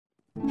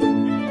You're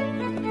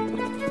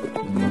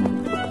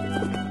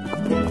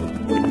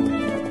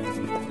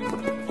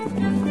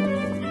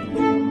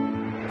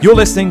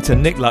listening to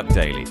Nick Luck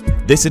Daily.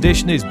 This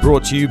edition is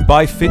brought to you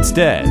by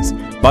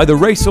FitzDares, by the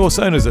Racehorse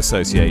Owners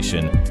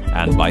Association,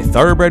 and by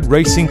Thoroughbred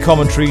Racing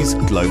Commentary's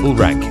Global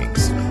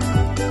Rankings.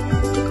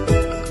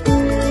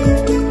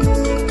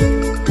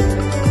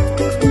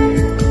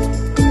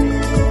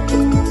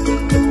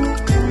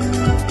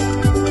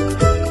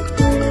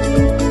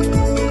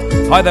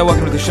 Hi there,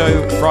 welcome to the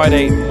show,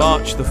 Friday,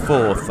 March the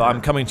 4th. I'm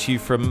coming to you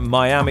from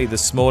Miami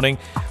this morning,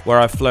 where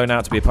I've flown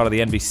out to be a part of the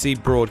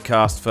NBC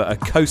broadcast for a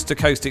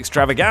coast-to-coast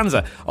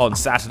extravaganza on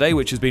Saturday,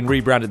 which has been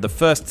rebranded the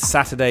first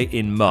Saturday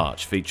in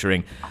March,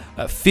 featuring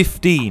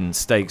 15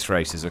 stakes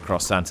races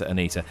across Santa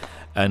Anita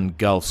and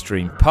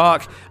Gulfstream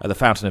Park, the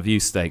Fountain of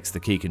Youth Stakes,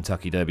 the Key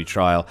Kentucky Derby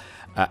Trial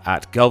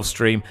at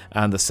Gulfstream,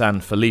 and the San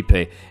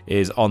Felipe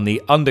is on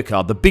the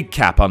undercard, the big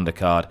cap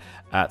undercard,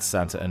 at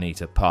Santa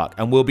Anita Park.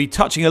 And we'll be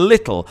touching a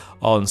little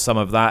on some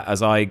of that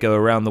as I go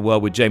around the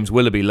world with James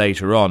Willoughby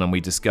later on, and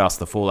we discuss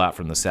the fallout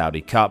from the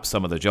Saudi Cup,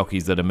 some of the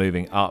jockeys that are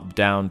moving up,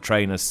 down,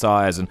 trainers,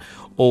 sires, and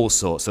all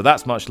sorts. So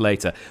that's much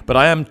later. But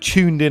I am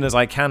tuned in as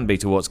I can be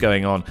to what's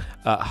going on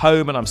at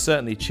home, and I'm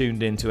certainly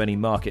tuned in to any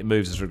market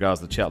moves as regards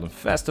the Cheltenham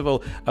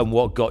Festival. And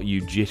what got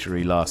you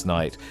jittery last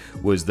night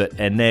was that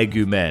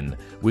Energumen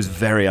was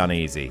very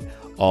uneasy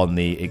on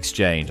the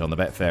exchange, on the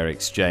Betfair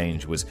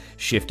exchange, was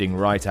shifting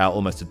right out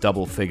almost to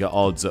double-figure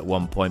odds at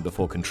one point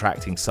before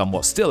contracting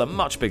somewhat, still a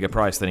much bigger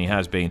price than he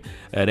has been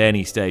at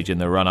any stage in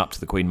the run-up to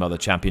the Queen Mother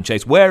Champion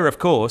Chase, where, of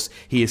course,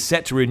 he is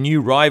set to renew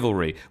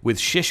rivalry with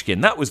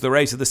Shishkin. That was the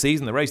race of the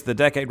season, the race of the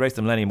decade, race of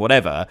the millennium,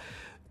 whatever.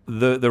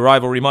 The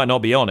rivalry might not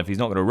be on if he's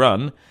not going to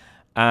run,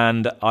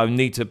 and I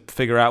need to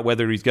figure out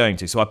whether he's going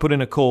to. So I put in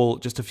a call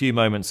just a few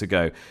moments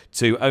ago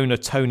to owner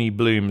Tony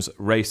Bloom's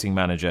racing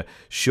manager,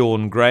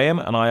 Sean Graham,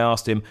 and I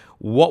asked him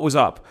what was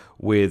up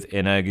with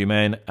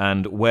Energumen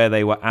and where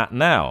they were at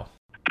now.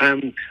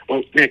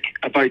 Well, Nick,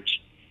 about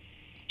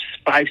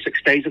 5-6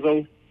 days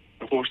ago,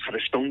 the horse had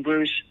a stone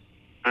bruise,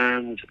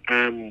 and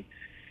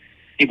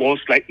he was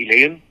slightly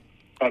lame,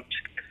 but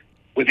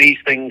with these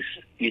things,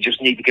 you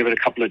just need to give it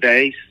a couple of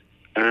days.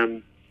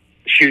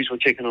 Shoes were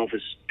taken off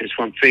his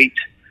front feet.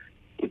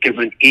 We gave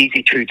him an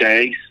easy 2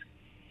 days.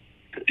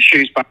 Put the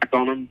shoes back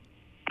on him,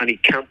 and he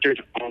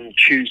cantered on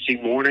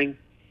Tuesday morning,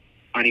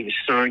 and he was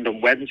sound on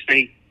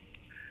Wednesday,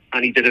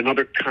 and he did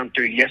another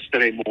canter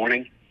yesterday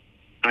morning,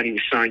 and he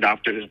was sound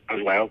after it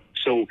as well.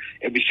 So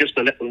it was just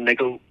a little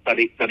niggle that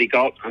he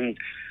got, and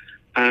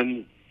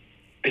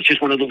it's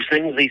just one of those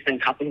things. These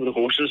things happen with the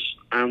horses,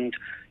 and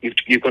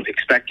you've got to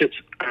expect it.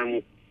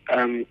 And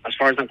as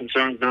far as I'm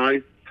concerned now,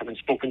 having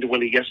spoken to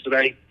Willie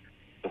yesterday,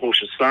 the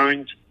horse is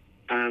sound,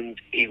 and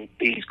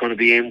he's going to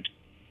be aimed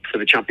for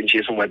the champion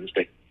chase on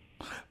Wednesday.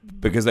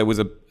 Because there was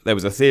a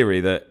theory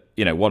that,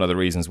 you know, one of the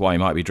reasons why he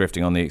might be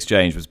drifting on the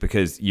exchange was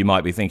because you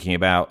might be thinking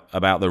about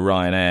the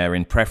Ryanair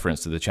in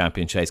preference to the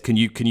champion chase. Can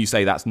you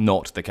say that's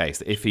not the case?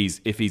 That if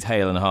he's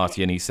hale and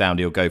hearty and he's sound,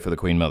 he'll go for the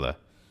Queen Mother?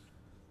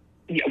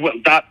 Yeah, well,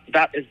 that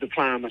is the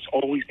plan. That's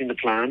always been the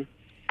plan.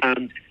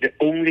 And the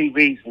only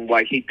reason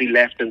why he'd be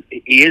left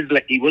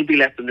he will be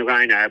left in the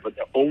Ryanair, but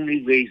the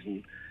only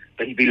reason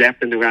that he'd be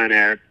left in the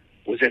Ryanair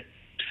was if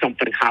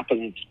something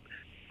happened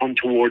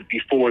untoward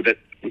before that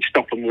would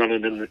stop him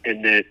running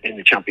in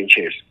the champion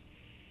chase.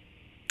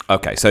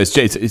 Okay, so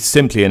it's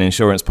simply an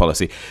insurance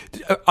policy.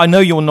 I know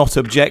you're not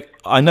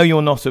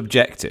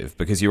objective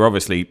because you're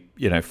obviously,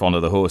 you know, fond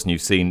of the horse and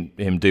you've seen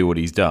him do what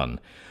he's done.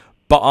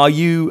 But are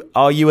you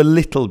a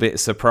little bit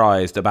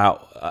surprised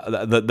about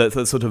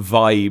the sort of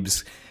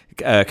vibes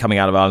coming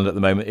out of Ireland at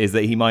the moment is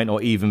that he might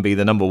not even be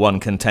the number one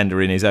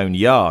contender in his own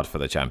yard for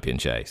the champion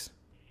chase?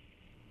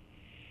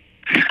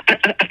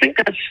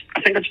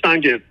 I think that's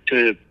down to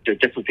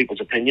different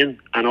people's opinion,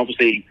 and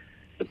obviously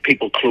the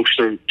people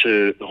closer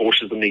to the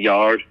horses in the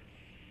yard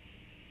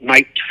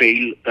might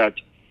feel that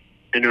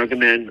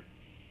Energumen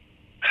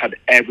had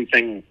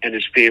everything in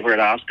his favour at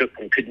Ascot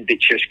and couldn't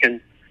beat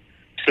Shishkin.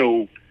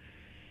 So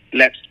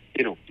let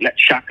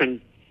Shakun,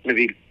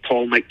 maybe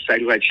Paul might decide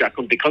to ride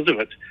Shakun because of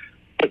it.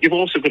 But you've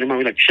also got to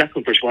remember, like,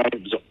 Shakun for Swell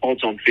was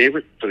odds-on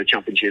favourite for the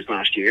champion chase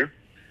last year,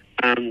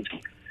 and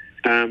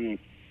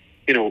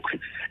you know,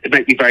 it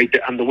might be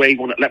and the way he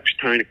won at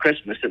Leopardstown at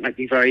Christmas, it might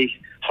be very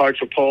hard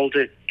for Paul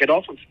to get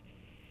off him.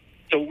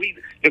 So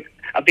look,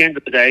 at the end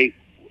of the day,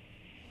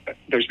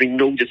 there's been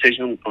no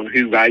decision on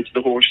who rides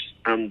the horse,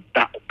 and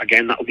that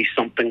will be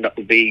something that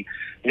will be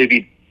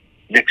maybe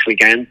next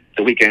weekend,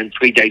 the weekend,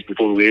 3 days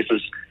before the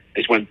races,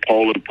 is when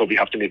Paul will probably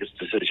have to make his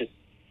decision.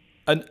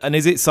 And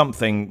is it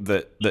something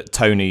that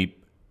Tony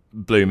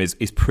Bloom is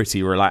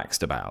pretty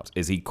relaxed about?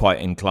 Is he quite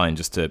inclined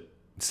just to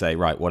say,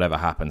 right, whatever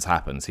happens,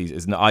 happens?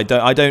 I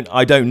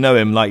don't know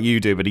him like you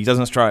do, but he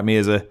doesn't strike me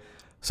as a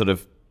sort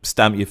of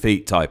stamp your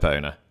feet type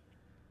owner.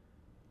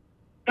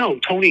 No,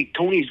 Tony's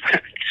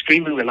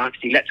extremely relaxed.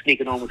 He lets me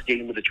get on with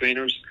dealing with the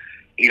trainers.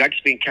 He likes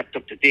being kept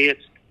up to date,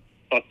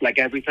 but like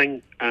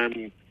everything,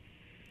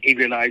 he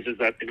realises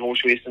that in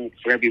horse racing,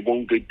 for every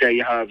one good day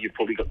you have, you've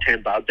probably got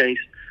 10 bad days.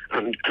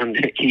 and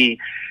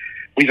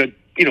we've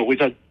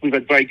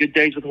had very good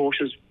days with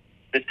horses.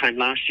 This time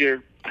last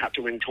year, I had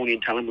to ring Tony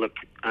and tell him, look,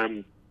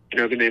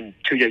 Energumen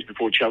 2 days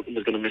before Cheltenham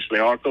was going to miss the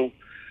Arkle,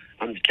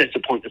 and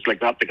disappointments like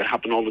that can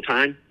happen all the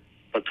time.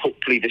 But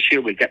hopefully this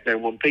year we'll get there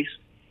in one piece.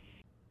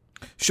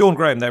 Sean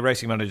Graham, their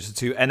racing manager,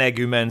 to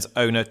Energumen's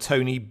owner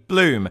Tony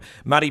Bloom.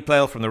 Maddie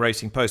Plale from the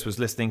Racing Post was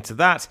listening to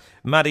that.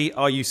 Maddie,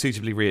 are you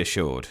suitably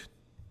reassured?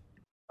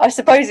 I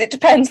suppose it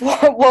depends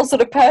what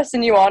sort of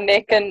person you are,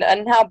 Nick, and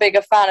how big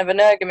a fan of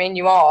Energumen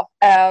you are.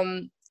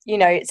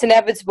 It's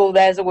inevitable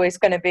there's always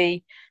going to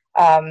be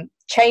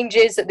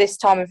changes at this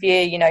time of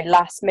year,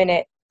 last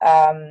minute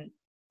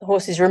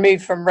horses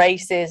removed from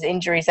races,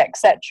 injuries,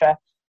 etc.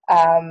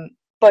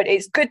 But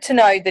it's good to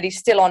know that he's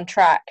still on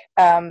track,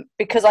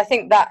 because I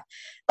think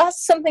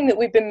that's something that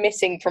we've been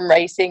missing from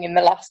racing in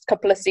the last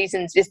couple of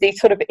seasons, is these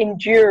sort of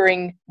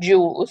enduring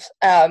duels.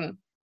 And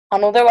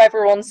although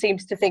everyone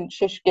seems to think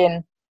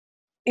Shishkin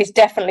is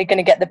definitely going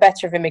to get the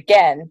better of him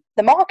again,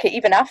 the market,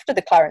 even after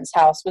the Clarence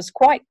House, was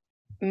quite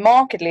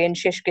markedly in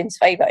Shishkin's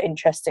favour,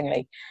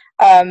 interestingly.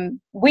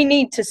 We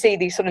need to see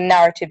these sort of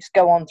narratives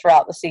go on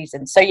throughout the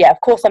season. So, yeah, of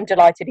course, I'm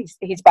delighted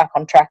he's back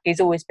on track. He's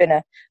always been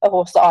a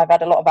horse that I've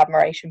had a lot of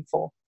admiration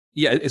for.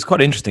 Yeah, it's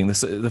quite interesting.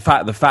 The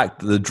fact that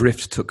the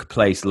drift took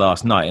place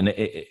last night, and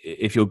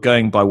if you're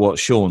going by what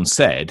Sean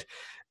said,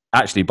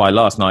 actually by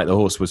last night the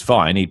horse was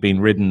fine. He'd been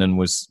ridden and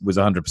was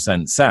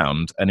 100%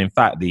 sound. And in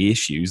fact, the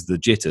issues, the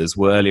jitters,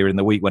 were earlier in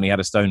the week when he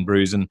had a stone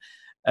bruise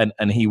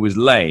and he was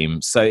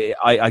lame. So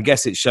I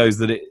guess it shows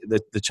that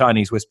the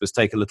Chinese whispers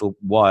take a little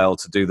while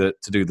to do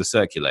the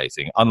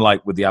circulating.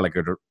 Unlike with the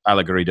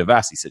Allegorie de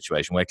Vassy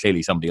situation, where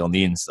clearly somebody on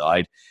the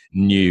inside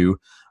knew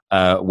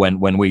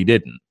when we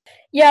didn't.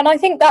 Yeah, and I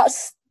think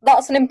that's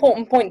an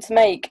important point to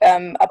make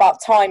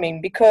about timing,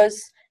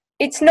 because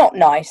it's not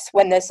nice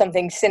when there's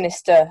something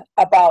sinister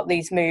about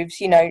these moves.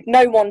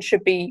 No one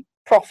should be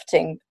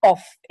profiting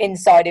off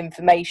inside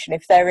information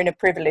if they're in a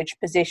privileged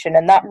position,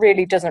 and that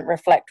really doesn't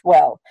reflect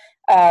well.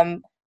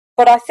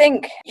 But I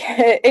think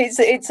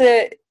it's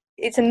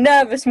a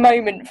nervous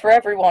moment for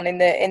everyone in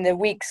the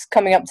weeks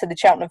coming up to the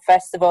Cheltenham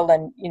Festival,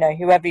 and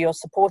whoever you're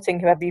supporting,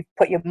 whoever you've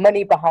put your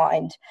money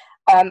behind.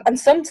 And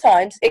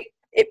sometimes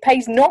it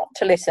pays not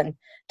to listen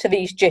to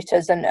these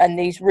jitters and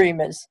these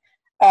rumours.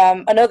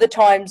 And other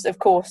times, of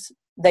course,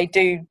 they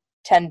do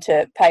tend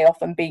to pay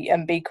off and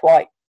be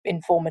quite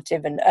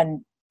informative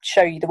and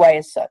show you the way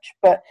as such.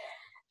 But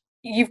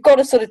you've got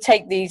to sort of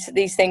take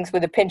these things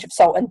with a pinch of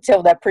salt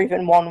until they're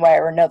proven one way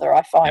or another,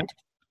 I find. Yeah.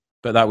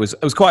 But it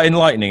was quite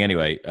enlightening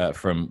anyway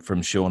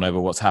from Sean over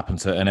what's happened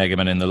to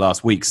Energumen in the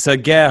last week. Sir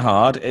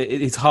Gerhard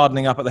is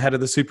hardening up at the head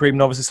of the Supreme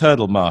Novices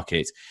Hurdle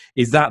market.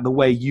 Is that the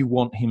way you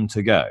want him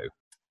to go?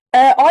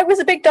 I was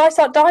a big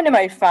Dysart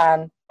Dynamo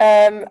fan,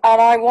 and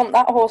I want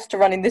that horse to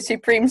run in the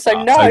Supreme,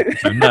 so no.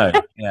 So no,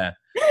 yeah.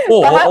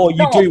 Or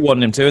you do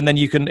want him to, and then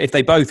you can, if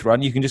they both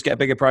run, you can just get a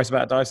bigger price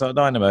about Dysart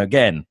Dynamo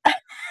again.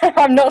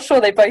 I'm not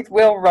sure they both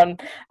will run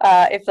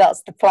if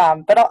that's the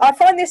plan. But I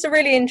find this a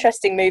really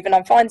interesting move, and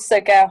I find Sir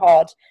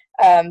Gerhard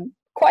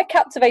quite a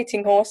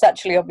captivating horse,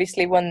 actually.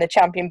 Obviously won the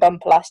Champion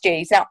Bumper last year.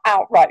 He's now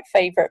outright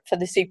favourite for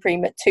the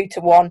Supreme at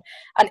 2-1.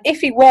 And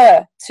if he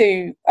were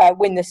to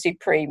win the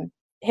Supreme,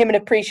 him and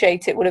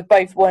Appreciate It would have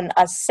both won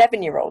as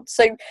 7-year-olds.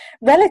 So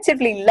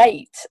relatively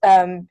late.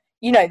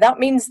 That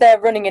means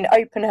they're running in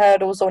open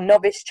hurdles or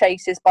novice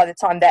chases by the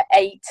time they're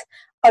 8,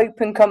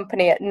 open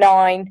company at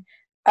 9.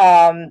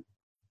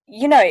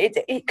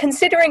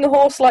 Considering a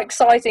horse like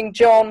Sizing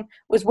John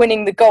was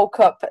winning the Gold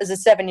Cup as a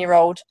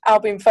 7-year-old,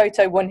 Albion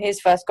Photo won his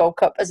first Gold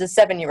Cup as a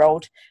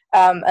 7-year-old,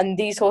 and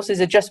these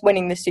horses are just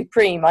winning the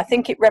Supreme, I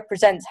think it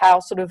represents how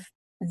sort of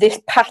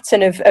this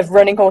pattern of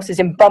running horses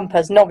in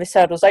bumpers, novice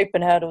hurdles,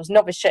 open hurdles,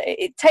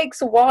 it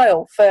takes a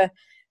while for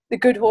the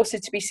good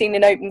horses to be seen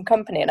in open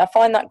company, and I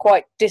find that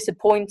quite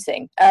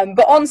disappointing.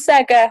 But on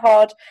Sir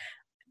Gerhard,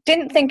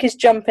 didn't think his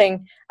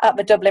jumping at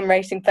the Dublin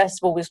Racing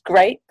Festival was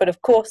great, but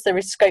of course there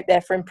is scope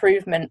there for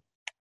improvement.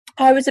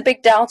 I was a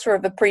big doubter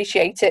of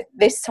Appreciate It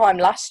this time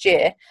last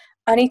year,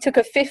 and he took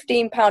a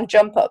 £15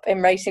 jump up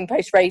in Racing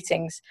Post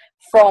ratings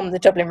from the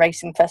Dublin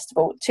Racing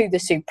Festival to the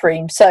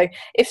Supreme. So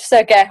if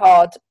Sir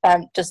Gerhard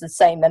does the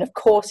same, then of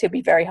course he'll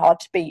be very hard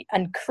to beat.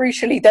 And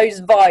crucially,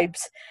 those vibes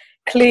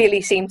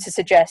clearly seem to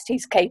suggest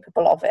he's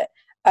capable of it.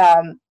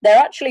 They're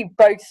actually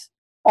both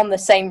on the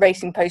same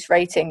Racing Post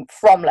rating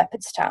from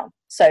Leopardstown.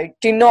 So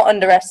do not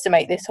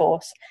underestimate this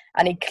horse,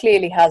 and he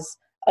clearly has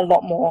a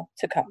lot more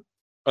to come.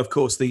 Of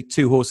course, the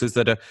two horses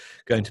that are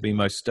going to be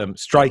most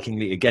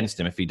strikingly against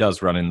him if he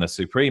does run in the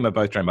Supreme are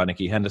both trained by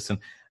Nicky Henderson,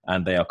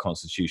 and they are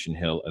Constitution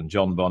Hill and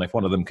Jonbon. If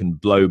one of them can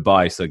blow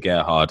by Sir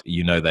Gerhard,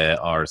 you know they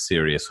are a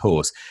serious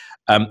horse.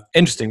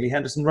 Interestingly,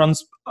 Henderson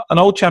runs an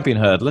old champion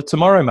hurdler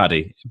tomorrow,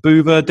 Maddie.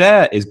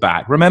 Bouverdare is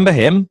back. Remember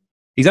him?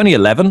 He's only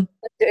 11.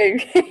 I do,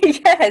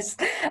 yes.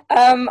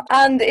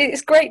 And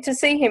it's great to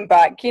see him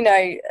back.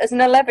 As an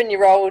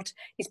 11-year-old,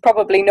 he's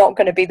probably not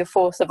going to be the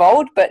force of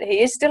old, but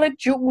he is still a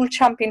dual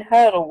champion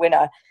hurdle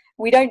winner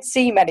we don't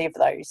see many of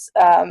those.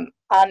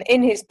 And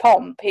in his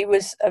pomp, he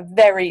was a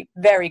very,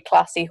 very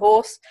classy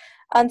horse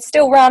and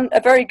still ran a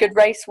very good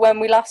race when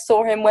we last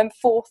saw him when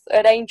fourth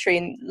at Aintree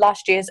in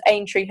last year's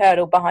Aintree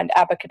Hurdle behind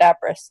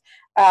Abacadabras.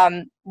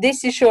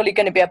 This is surely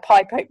going to be a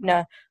pipe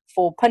opener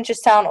for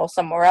Punchestown or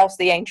somewhere else.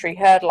 The Aintree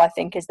Hurdle, I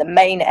think, is the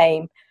main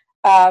aim.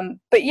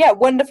 But yeah,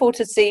 wonderful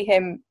to see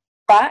him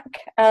back,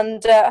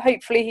 and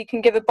hopefully he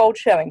can give a bold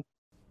showing.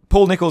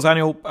 Paul Nicholls'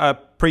 annual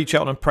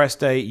pre-Cheltenham press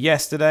day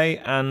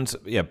yesterday, and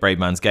yeah,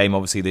 Bravemans's game,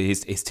 obviously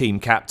his team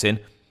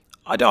captain.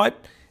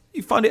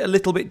 You find it a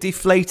little bit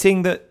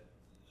deflating that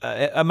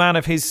a man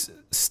of his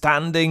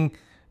standing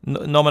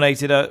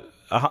nominated a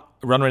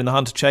runner in the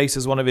Hunter Chase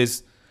as one of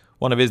his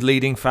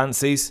leading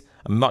fancies.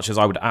 And much as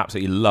I would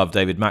absolutely love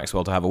David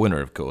Maxwell to have a winner,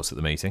 of course, at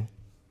the meeting.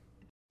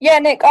 Yeah,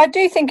 Nick, I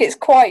do think it's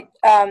quite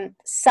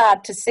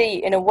sad to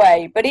see in a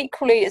way, but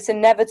equally it's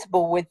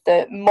inevitable with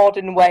the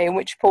modern way in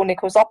which Paul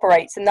Nicholls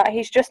operates, in that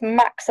he's just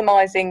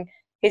maximising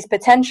his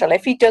potential.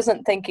 If he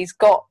doesn't think he's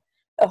got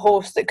a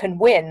horse that can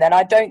win, then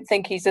I don't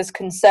think he's as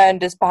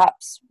concerned as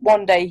perhaps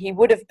one day he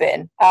would have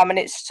been. And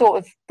it's sort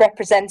of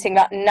representing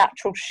that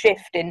natural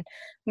shift in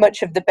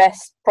much of the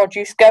best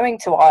produce going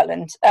to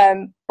Ireland.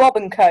 Bob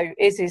 & Co.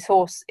 is his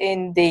horse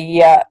in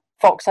the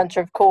Fox Hunter,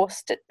 of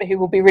course, who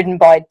will be ridden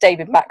by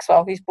David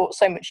Maxwell, who's brought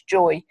so much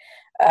joy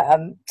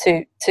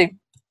to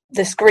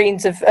the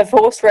screens of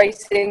horse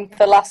racing for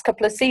the last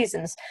couple of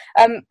seasons.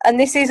 And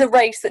this is a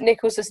race that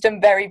Nicholls has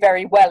done very,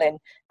 very well in.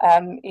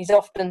 He's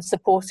often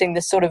supporting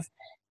the sort of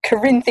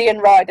Corinthian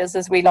riders,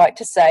 as we like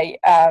to say,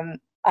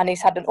 and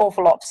he's had an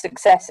awful lot of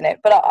success in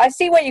it. But I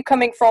see where you're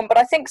coming from, but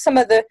I think some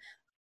of the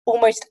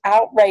almost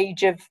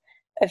outrage of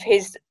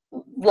his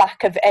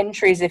lack of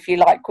entries, if you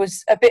like,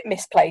 was a bit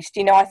misplaced.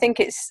 You know, I think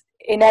it's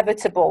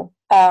inevitable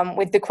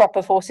with the crop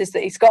of horses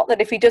that he's got,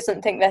 that if he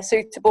doesn't think they're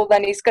suitable,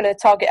 then he's going to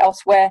target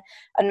elsewhere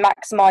and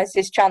maximise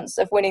his chance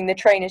of winning the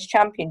Trainers'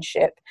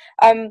 Championship.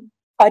 I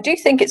do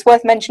think it's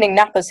worth mentioning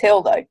Nappers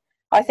Hill, though.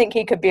 I think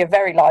he could be a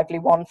very lively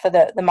one for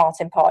the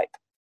Martin Pipe.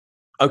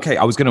 Okay,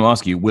 I was going to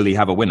ask you, will he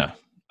have a winner?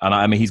 And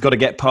I mean, he's got to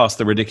get past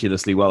the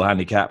ridiculously well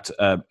handicapped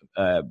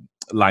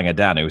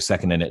Langadan, who was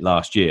second in it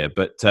last year.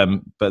 But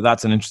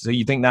that's an interesting.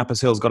 You think Nappers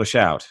Hill's got a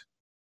shout?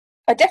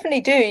 I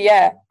definitely do,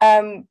 yeah.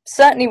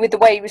 Certainly with the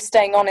way he was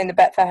staying on in the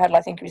Betfair Hurdle,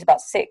 I think he was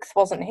about sixth,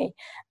 wasn't he?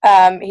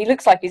 He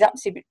looks like he's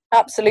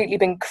absolutely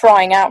been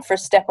crying out for a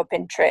step up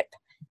in trip.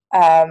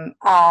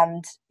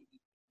 And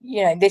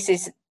you know, this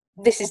is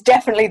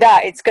definitely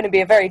that. It's going to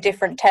be a very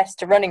different test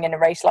to running in a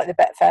race like the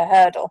Betfair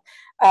Hurdle.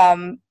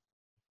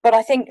 But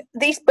I think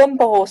these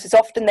bumper horses,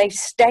 often they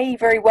stay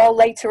very well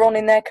later on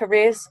in their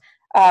careers.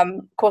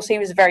 Of course, he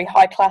was a very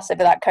high class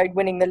over that code,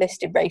 winning the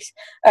listed race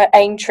at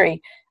Aintree.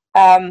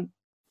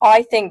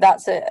 I think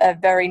that's a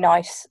very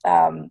nice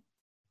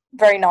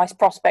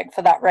prospect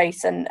for that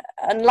race. And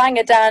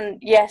Langadan,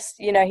 yes,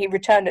 you know, he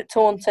returned at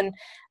Taunton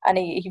and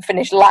he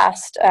finished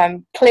last.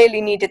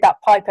 Clearly needed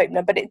that pipe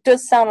opener, but it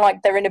does sound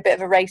like they're in a bit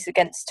of a race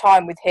against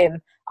time with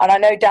him. And I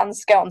know Dan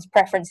Skelton's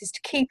preference is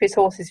to keep his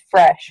horses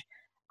fresh.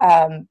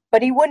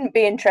 But he wouldn't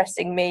be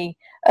interesting me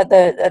at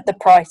the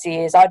price he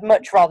is. I'd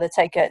much rather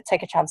take a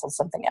chance on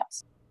something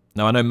else.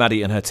 Now, I know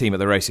Maddie and her team at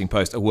the Racing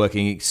Post are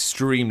working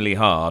extremely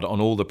hard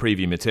on all the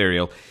preview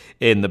material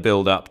in the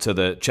build-up to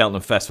the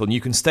Cheltenham Festival, and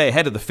you can stay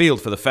ahead of the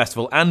field for the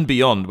festival and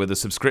beyond with a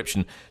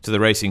subscription to the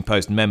Racing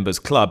Post Members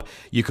Club.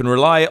 You can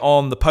rely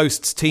on the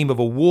Post's team of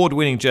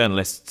award-winning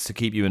journalists to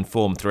keep you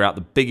informed throughout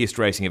the biggest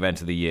racing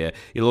event of the year.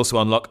 You'll also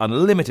unlock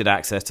unlimited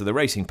access to the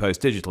Racing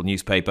Post digital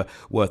newspaper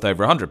worth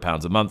over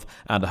 £100 a month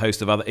and a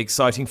host of other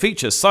exciting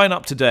features. Sign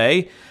up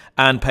today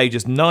and pay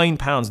just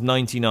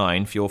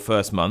 £9.99 for your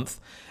first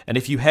month. And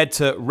if you head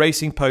to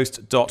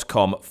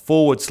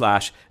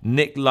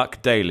racingpost.com/Nick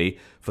Luck Daily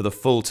for the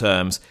full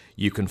terms,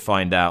 you can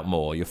find out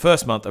more. Your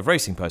first month of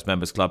Racing Post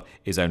Members Club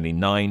is only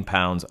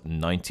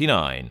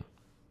 £9.99.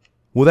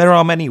 Well, there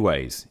are many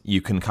ways you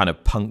can kind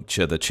of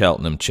puncture the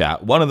Cheltenham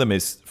chat. One of them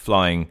is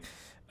flying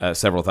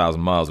several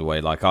thousand miles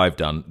away like I've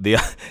done. The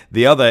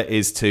other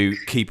is to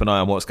keep an eye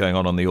on what's going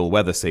on the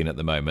all-weather scene at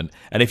the moment.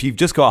 And if you've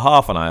just got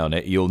half an eye on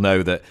it, you'll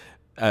know that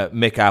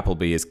Mick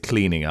Appleby is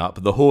cleaning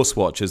up. The Horse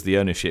Watchers, the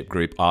ownership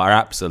group, are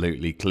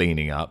absolutely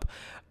cleaning up.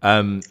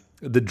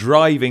 The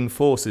driving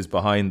forces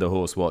behind the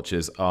Horse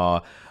Watchers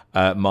are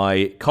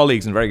my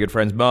colleagues and very good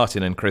friends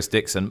Martin and Chris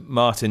Dixon.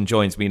 Martin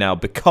joins me now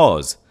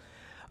because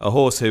a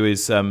horse who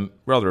is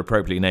rather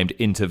appropriately named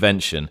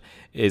Intervention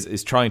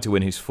is trying to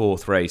win his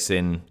fourth race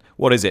in,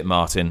 what is it,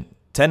 Martin?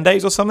 10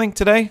 days or something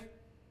today?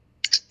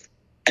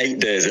 8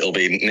 days it'll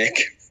be,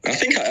 Nick. I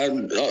think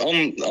on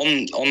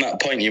that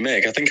point you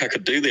make, I think I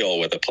could do the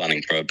all-weather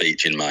planning for a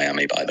beach in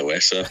Miami, by the way,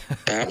 so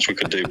perhaps we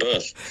could do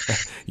both.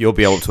 You'll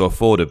be able to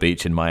afford a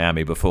beach in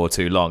Miami before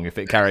too long if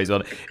it carries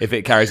on at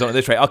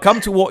this rate. I'll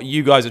come to what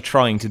you guys are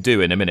trying to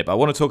do in a minute, but I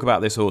want to talk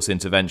about this horse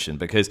Intervention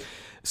because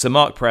Sir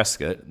Mark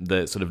Prescott,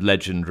 the sort of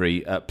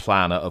legendary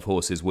planner of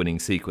horses winning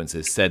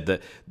sequences, said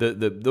that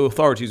the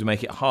authorities would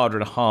make it harder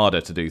and harder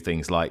to do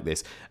things like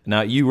this.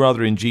 Now, you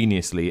rather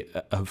ingeniously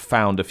have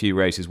found a few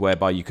races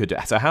whereby you could.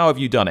 So how have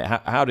you done it?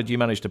 How did you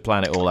manage to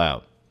plan it all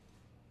out?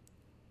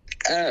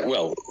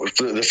 Well,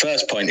 the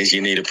first point is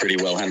you need a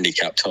pretty well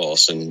handicapped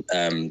horse, and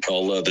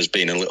although there's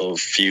been a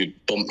few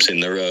bumps in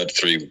the road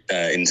through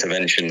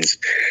interventions,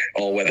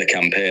 all-weather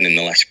campaign in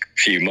the last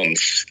few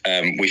months,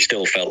 we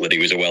still felt that he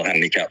was a well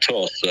handicapped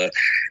horse. So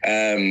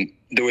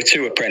there were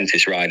 2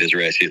 apprentice riders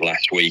races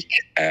last week.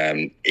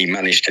 He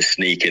managed to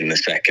sneak in the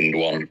second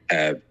one,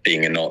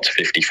 being a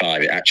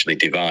 0-55. It actually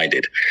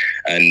divided,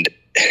 and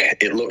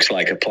it looks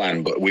like a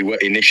plan, but we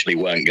initially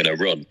weren't going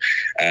to run,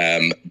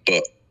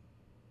 but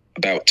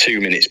about 2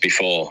 minutes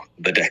before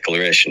the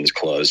declarations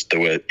closed,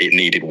 it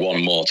needed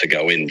one more to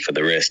go in for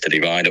the race to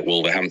divide at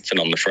Wolverhampton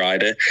on the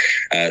Friday.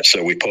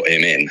 So we put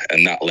him in,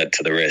 and that led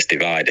to the race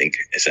dividing,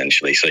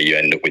 essentially. So you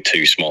end up with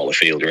 2 smaller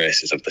field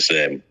races of the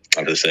same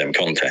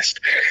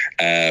contest.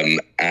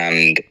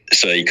 And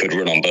so he could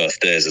run on both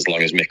days as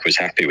long as Mick was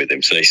happy with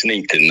him. So he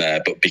sneaked in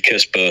there, but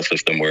because both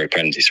of them were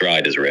apprentice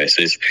riders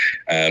races,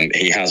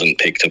 he hasn't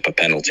picked up a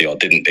penalty, or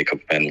didn't pick up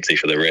a penalty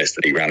for the race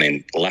that he ran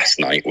in last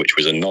night, which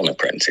was a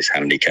non-apprentice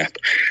handicap.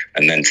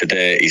 And then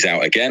today he's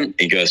out again.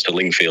 He goes to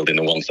Lingfield in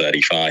the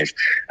 135,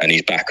 and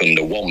he's back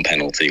under 1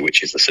 penalty,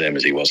 which is the same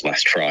as he was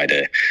last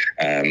Friday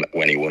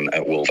when he won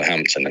at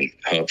Wolverhampton. And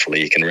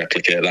hopefully he can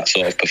replicate that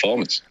sort of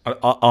performance.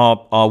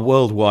 Our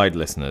worldwide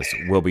listeners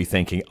will be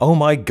thinking, "Oh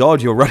my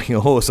God, you're running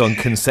a horse on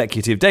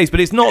consecutive days," but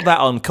it's not that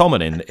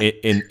uncommon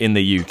in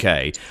the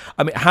UK.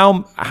 I mean,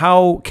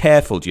 how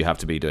careful do you have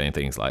to be doing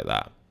things like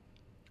that?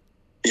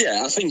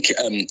 Yeah, I think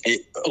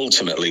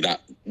ultimately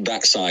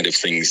that side of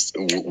things,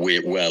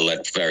 we're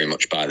led very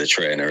much by the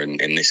trainer,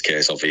 and in this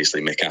case, obviously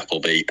Mick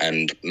Appleby.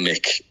 And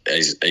Mick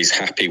is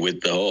happy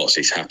with the horse.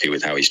 He's happy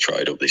with how he's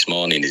trotted up this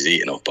morning. He's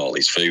eating up all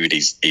his food.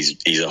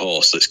 He's a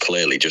horse that's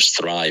clearly just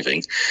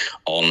thriving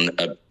on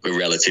a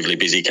relatively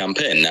busy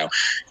campaign. Now,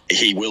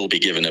 he will be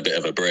given a bit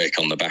of a break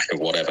on the back of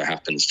whatever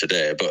happens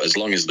today, but as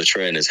long as the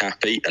trainer's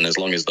happy, and as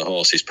long as the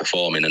horse is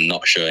performing and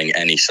not showing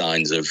any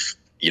signs of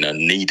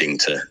needing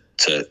to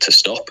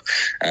stop,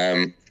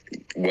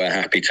 we're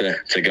happy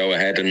to go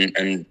ahead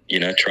and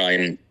try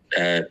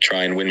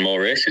and win more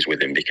races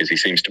with him, because he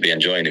seems to be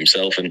enjoying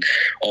himself, and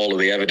all of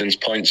the evidence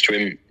points to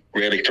him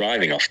really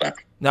thriving off that.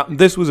 Now,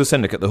 this was a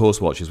syndicate, the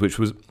Horse Watchers, which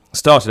was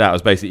started out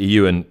as basically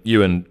you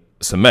and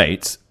some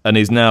mates, and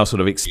is now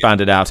sort of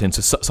expanded out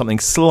into something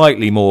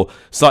slightly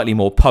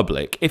more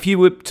public. If you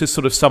were to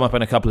sort of sum up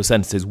in a couple of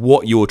sentences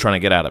what you're trying to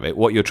get out of it,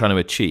 what you're trying to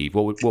achieve,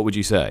 what would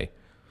you say?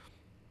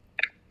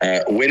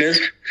 Winners.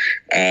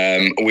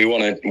 We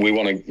want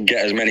to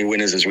get as many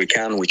winners as we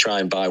can. We try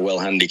and buy well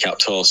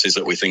handicapped horses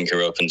that we think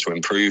are open to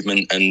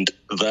improvement, and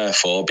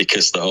therefore,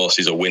 because the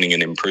horses are winning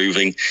and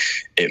improving,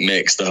 it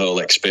makes the whole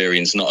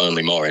experience not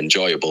only more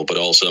enjoyable but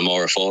also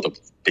more affordable,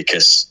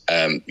 because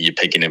you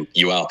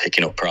are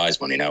picking up prize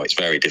money now. It's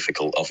very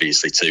difficult,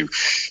 obviously, to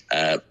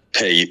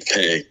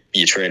pay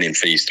your training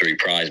fees through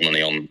prize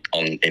money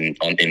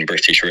in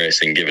British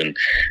racing, given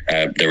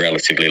the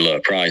relatively low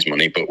prize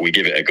money, but we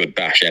give it a good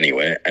bash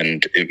anyway,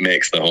 and it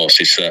makes the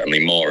horses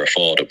certainly more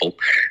affordable.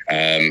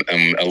 And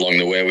along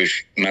the way, we've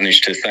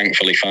managed to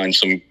thankfully find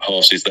some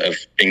horses that have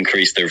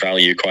increased their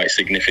value quite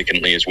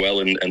significantly as well,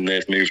 and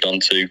they've moved on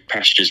to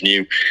pastures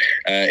new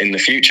in the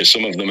future.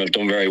 Some of them have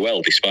done very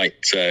well, despite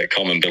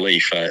common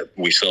belief.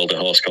 We sold a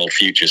horse called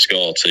Future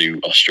Score to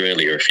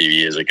Australia a few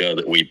years ago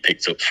that we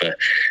picked up for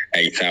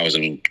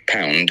 £8,000,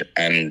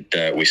 and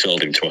we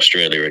sold him to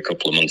Australia a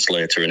couple of months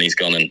later, and he's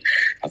gone, and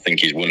I think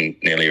he's won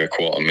nearly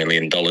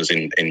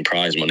 $250,000 in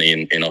prize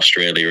money in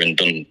Australia, and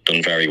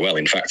done very well.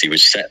 In fact, he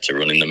was set to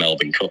run in the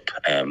Melbourne Cup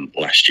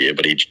last year,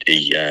 but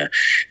I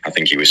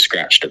think he was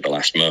scratched at the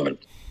last moment.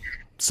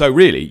 So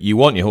really, you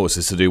want your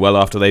horses to do well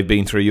after they've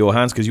been through your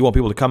hands, because you want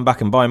people to come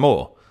back and buy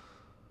more.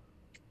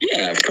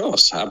 Yeah, of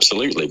course,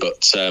 absolutely. But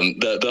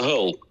the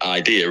whole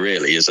idea,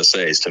 really, as I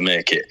say, is to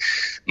make it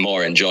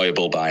more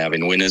enjoyable by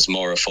having winners,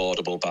 more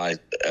affordable by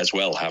as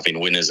well having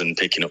winners and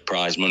picking up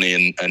prize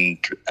money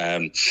and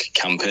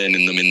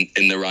campaigning them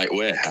in the right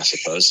way, I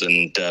suppose.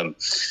 And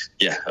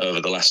over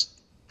the last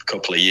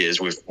couple of years,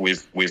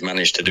 we've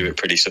managed to do it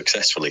pretty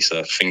successfully.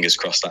 So fingers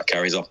crossed that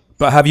carries on.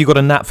 But have you got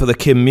a nap for the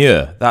Kim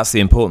Muir? That's the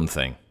important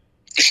thing.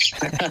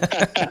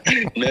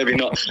 Maybe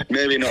not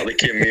the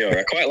Kim Muir.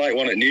 I quite like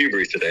one at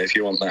Newbury today, if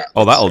you want that.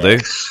 Oh, that'll do.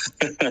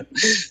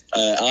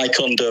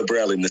 Icon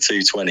Dobrell in the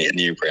 220 at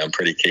Newbury. I'm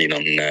pretty keen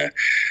on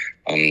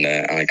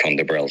Icon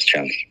Dobrell's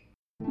chance.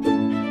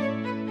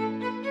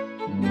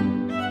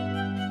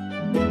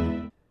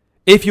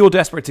 If you're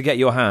desperate to get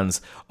your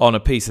hands on a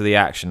piece of the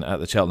action at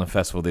the Cheltenham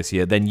Festival this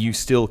year, then you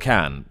still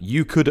can.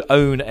 You could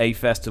own a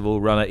festival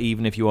runner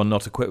even if you are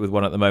not equipped with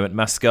one at the moment.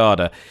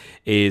 Mascada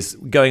is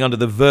going under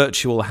the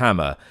virtual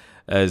hammer,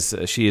 as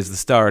she is the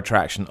star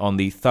attraction on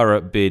the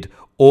Thoroughbid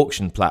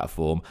auction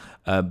platform.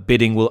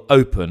 Bidding will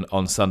open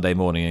on Sunday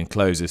morning and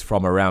closes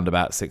from around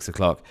about 6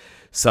 o'clock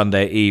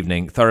Sunday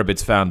evening.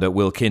 Thoroughbreds founder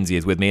Will Kinsey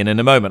is with me, and in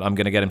a moment I'm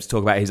going to get him to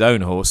talk about his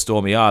own horse,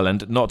 Stormy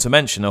Island, not to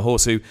mention a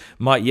horse who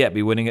might yet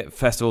be winning at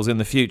festivals in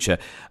the future.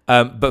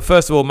 But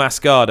first of all,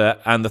 Mascada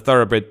and the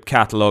Thoroughbred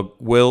catalogue.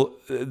 Will,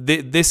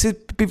 this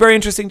would be very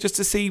interesting just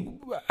to see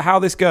how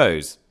this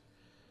goes.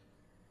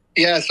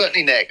 Yeah,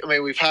 certainly, Nick. I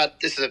mean,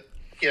 this is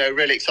a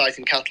really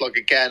exciting catalogue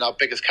again, our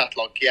biggest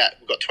catalogue yet.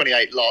 We've got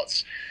 28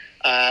 lots,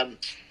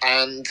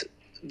 and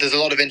there's a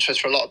lot of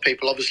interest for a lot of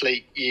people.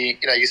 Obviously,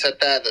 you said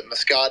there that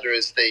Mascada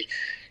is the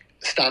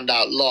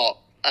standout lot,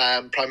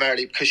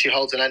 primarily because she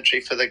holds an entry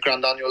for the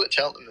Grand Annual at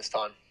Cheltenham this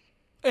time.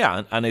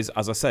 Yeah, and is,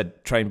 as I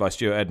said, trained by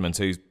Stuart Edmonds,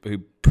 who's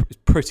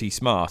pretty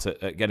smart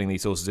at getting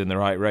these horses in the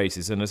right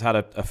races and has had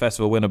a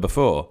festival winner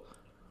before.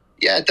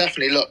 Yeah,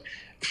 definitely. Look,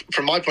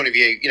 from my point of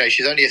view,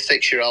 she's only a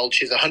 6-year-old.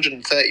 She's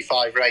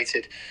 135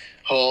 rated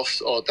horse,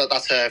 or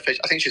that's her. I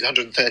think she's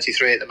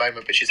 133 at the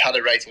moment, but she's had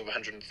a rating of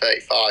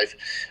 135.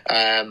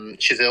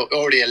 She's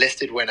already a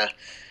listed winner.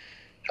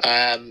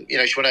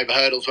 She won over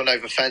hurdles, won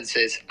over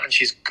fences, and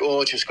she's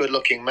gorgeous,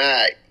 good-looking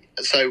mare.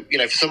 So,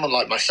 for someone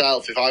like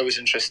myself, if I was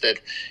interested,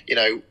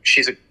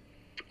 she's a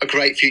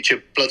great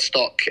future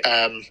bloodstock,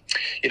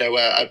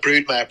 a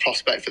broodmare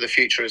prospect for the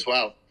future as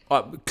well.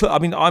 I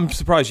mean, I'm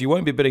surprised you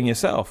won't be bidding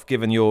yourself,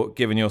 given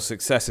your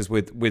successes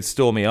with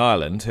Stormy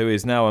Island, who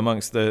is now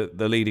amongst the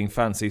leading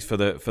fancies for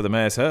the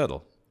Mayor's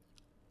Hurdle.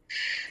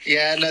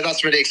 Yeah, no,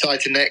 that's really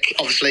exciting, Nick.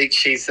 Obviously,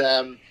 she's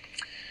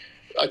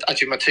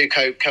actually my two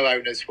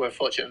co-owners were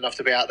fortunate enough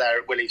to be out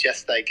there at Willie's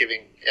yesterday,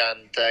 giving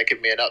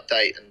me an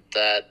update, and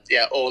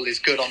all is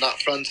good on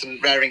that front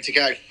and raring to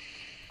go.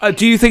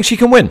 Do you think she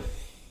can win?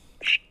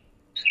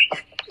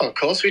 Of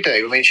course we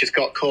do. I mean, she's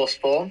got course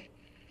form.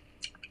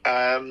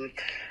 And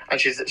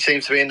she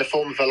seems to be in the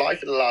form of her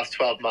life in the last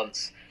 12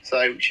 months.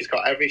 So she's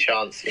got every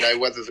chance,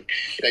 whether,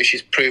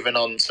 she's proven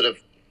on sort of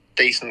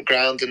decent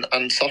ground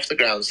and softer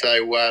ground.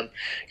 So,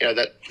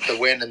 that the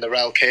win in the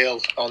Rail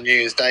Keel on New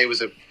Year's Day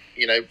was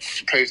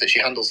prove that she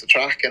handles the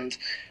track. And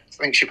I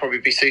think she'll probably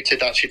be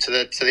suited actually to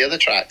the other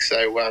track.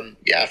 So,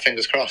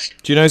 fingers crossed.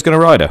 Do you know who's going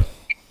to ride her?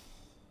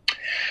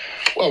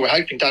 Well, we're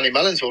hoping Danny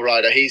Mullins will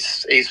ride her.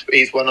 He's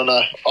won on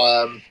a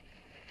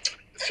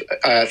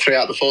 3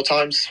 out of the 4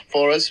 times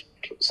for us.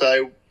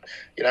 So,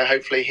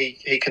 hopefully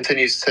he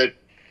continues to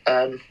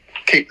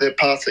keep the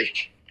party.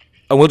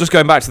 And we'll just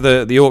going back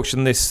to the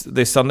auction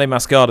this Sunday,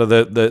 Mascada,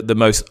 the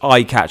most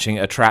eye-catching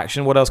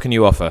attraction. What else can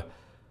you offer?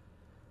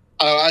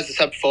 Oh, as I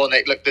said before,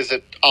 Nick, look,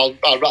 I'll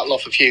rattle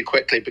off a few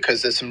quickly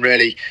because there's some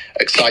really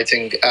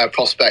exciting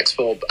prospects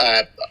for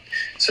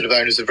sort of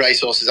owners of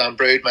racehorses and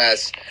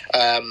broodmares.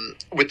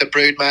 With the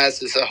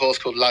broodmares, there's a horse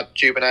called La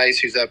Jubenaise,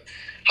 who's a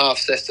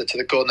half-sister to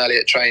the Gordon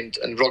Elliott trained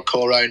and Rod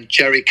Core owned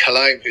Jerry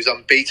Cologne, who's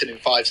unbeaten in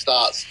 5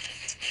 starts.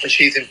 And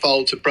she's in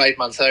foal to Brave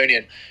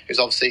Mansonian, who's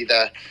obviously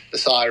the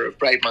sire of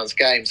Brave Man's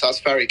Game. So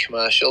that's very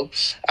commercial.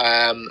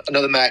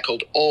 Another mare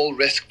called All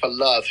Risk for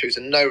Love, who's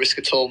a no risk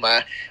at all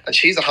mare. And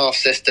she's a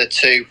half-sister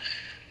to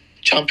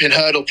champion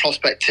hurdle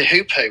prospect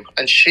Tehupu.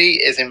 And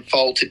she is in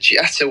foal to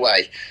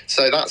Jetaway.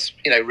 So that's,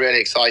 really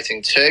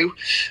exciting too.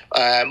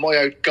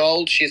 Moyo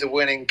Gold, she's a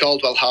winning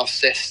Goldwell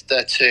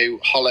half-sister to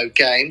Hollow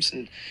Games.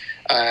 And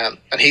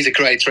he's a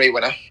Grade 3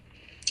 winner.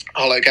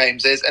 Hollow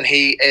Games is, and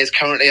he is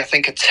currently, I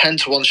think, a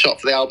 10-1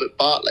 shot for the Albert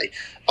Bartlett,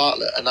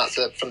 and that's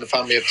from the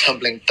family of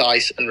Tumbling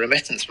Dice and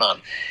Remittance Man.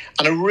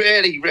 And a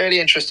really,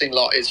 really interesting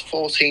lot is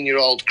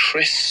 14-year-old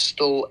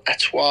Crystal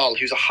Etoile,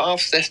 who's a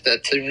half-sister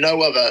to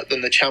no other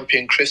than the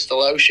champion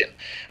Crystal Ocean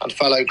and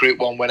fellow Group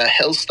 1 winner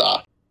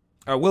Hillstar.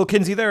 Will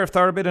Kinsey there of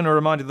Thoroughbred, and a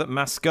reminder that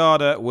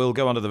Mascada will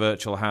go under the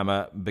virtual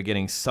hammer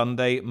beginning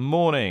Sunday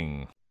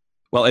morning.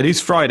 Well, it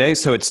is Friday,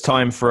 so it's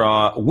time for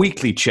our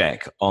weekly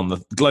check on the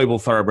global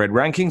thoroughbred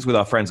rankings with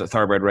our friends at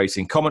Thoroughbred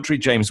Racing Commentary.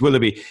 James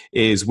Willoughby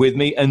is with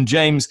me. And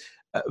James,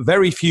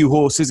 very few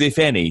horses, if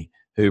any,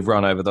 who've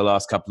run over the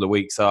last couple of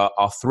weeks are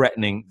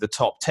threatening the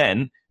top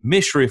 10.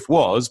 Mishrif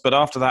was, but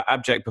after that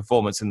abject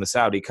performance in the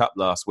Saudi Cup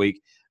last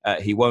week,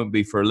 he won't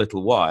be for a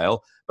little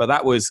while. But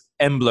that was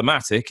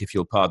emblematic, if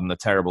you'll pardon the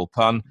terrible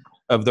pun,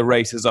 of the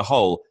race as a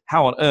whole.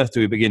 How on earth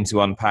do we begin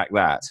to unpack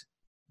that?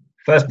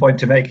 First point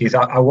to make is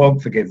I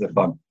won't forgive the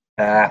fun.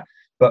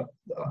 But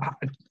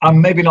I'm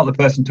maybe not the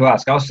person to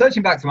ask. I was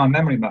searching back to my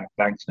memory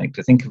banks, Nick,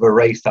 to think of a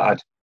race that I'd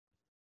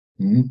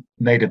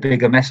made a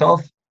bigger mess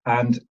of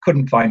and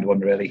couldn't find one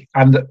really.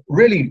 And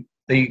really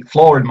the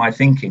flaw in my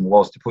thinking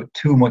was to put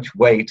too much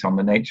weight on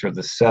the nature of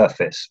the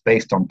surface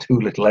based on too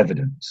little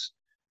evidence.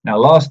 Now,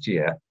 last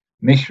year,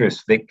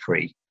 Mishrif's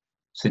victory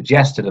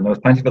suggested, and there was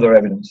plenty of other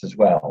evidence as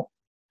well,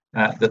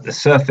 that the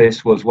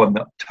surface was one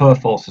that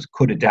turf horses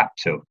could adapt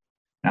to.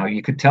 Now,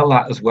 you could tell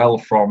that as well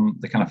from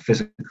the kind of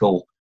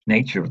physical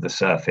nature of the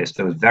surface.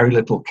 There was very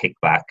little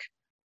kickback.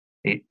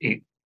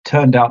 It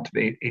turned out to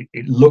be,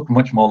 it looked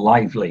much more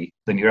lively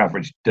than your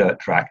average dirt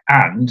track.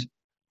 And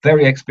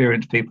very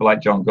experienced people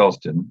like John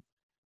Gosden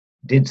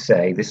did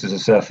say this is a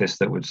surface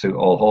that would suit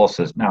all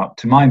horses. Now,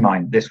 to my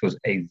mind, this was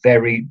a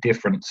very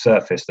different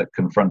surface that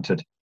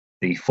confronted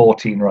the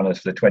 14 runners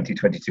for the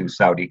 2022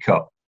 Saudi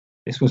Cup.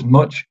 This was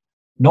not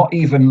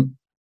even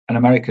an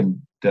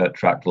American dirt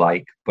track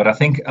like, but I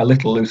think a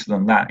little looser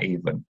than that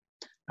even.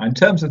 And in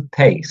terms of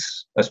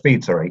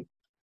speed,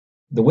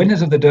 the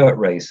winners of the dirt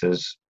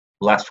races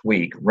last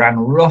week ran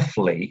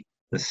roughly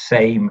the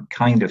same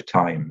kind of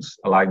times,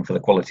 allowing for the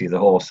quality of the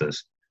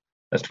horses,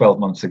 as 12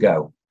 months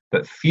ago.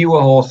 But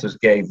fewer horses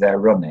gave their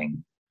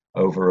running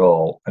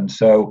overall. And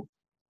so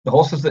the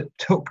horses that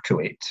took to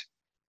it,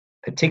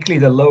 particularly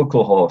the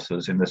local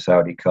horses in the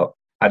Saudi Cup,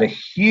 had a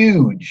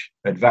huge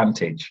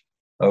advantage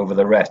over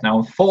the rest. Now,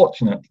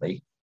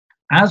 unfortunately,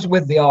 as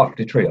with the Arc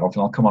de Triomphe,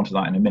 and I'll come on to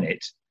that in a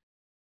minute,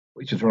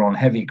 which is run on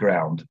heavy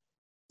ground,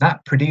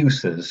 that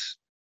produces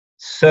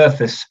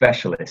surface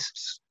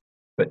specialists.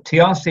 But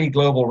TRC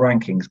Global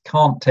Rankings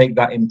can't take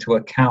that into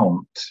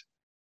account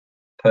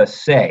per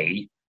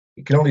se.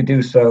 It can only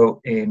do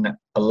so in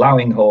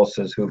allowing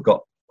horses who've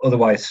got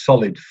otherwise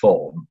solid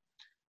form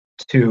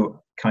to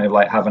kind of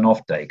like have an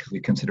off day, because we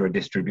consider a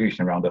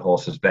distribution around a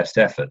horse's best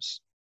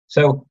efforts.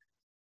 So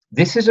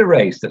this is a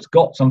race that's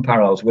got some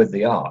parallels with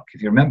the Arc.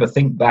 If you remember,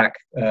 think back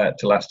to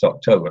last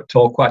October.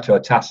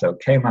 Torquato Tasso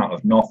came out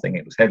of nothing.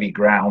 It was heavy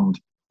ground.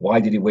 Why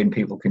did he win?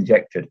 People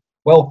conjectured.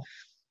 Well,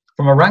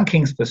 from a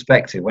rankings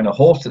perspective, when a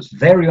horse that's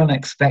very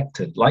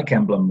unexpected, like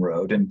Emblem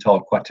Road and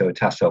Torquato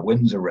Tasso,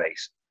 wins a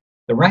race,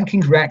 the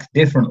rankings react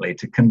differently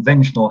to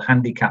conventional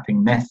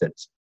handicapping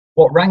methods.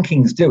 What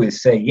rankings do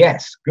is say,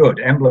 yes, good,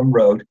 Emblem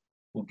Road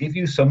will give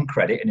you some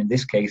credit. And in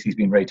this case, he's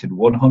been rated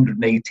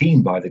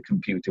 118 by the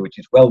computer, which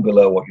is well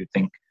below what you'd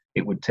think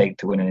it would take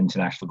to win an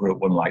international Group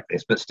 1 like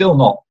this, but still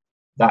not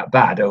that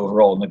bad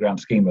overall in the grand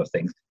scheme of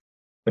things.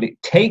 But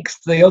it takes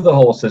the other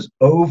horses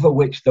over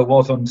which there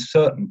was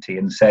uncertainty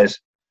and says,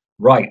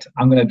 right,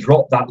 I'm going to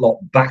drop that lot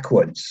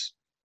backwards.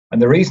 And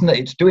the reason that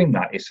it's doing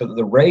that is so that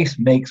the race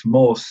makes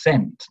more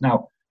sense.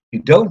 Now, you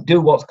don't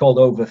do what's called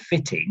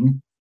overfitting.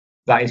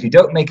 That is, you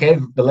don't make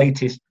the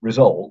latest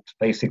result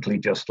basically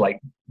just like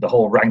the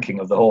whole ranking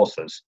of the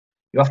horses.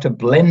 You have to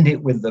blend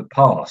it with the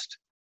past,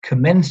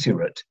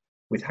 commensurate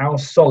with how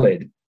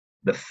solid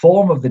the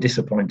form of the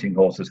disappointing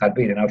horses had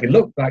been. And now if you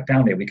look back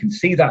down here, we can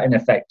see that in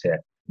effect here.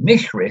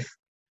 Mishrif,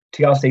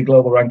 TRC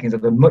Global Rankings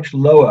have a much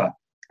lower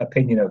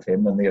opinion of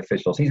him than the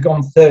officials. He's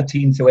gone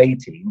 13 to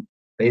 18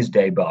 for his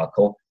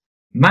debacle.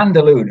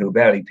 Mandaloun, who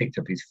barely picked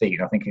up his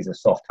feet, I think he's a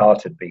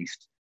soft-hearted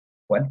beast,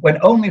 went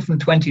only from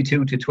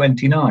 22 to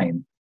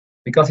 29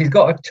 because he's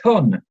got a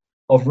ton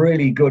of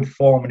really good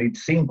form and he'd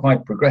seemed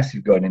quite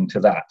progressive going into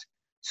that.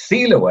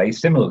 Sealaway,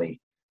 similarly,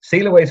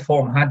 Sealaway's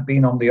form had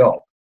been on the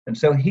up, and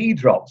so he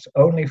drops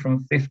only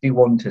from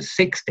 51 to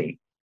 60.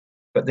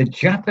 But the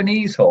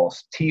Japanese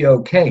horse,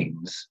 T.O.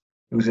 Keynes,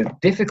 who's a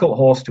difficult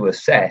horse to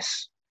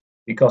assess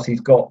because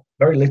he's got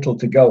very little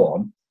to go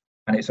on,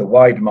 and it's a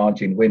wide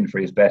margin win for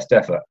his best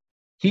effort,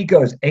 he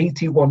goes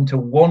 81 to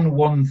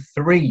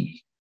 113,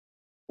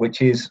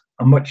 which is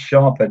a much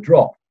sharper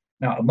drop.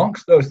 Now,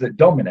 amongst those that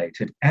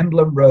dominated,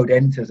 Emblem Road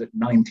enters at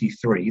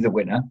 93, the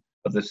winner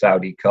of the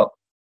Saudi Cup.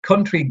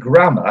 Country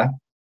Grammar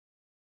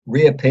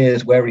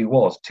reappears where he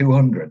was,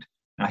 200.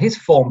 Now, his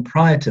form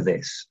prior to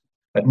this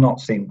had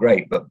not seemed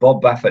great, but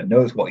Bob Baffert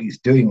knows what he's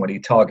doing when he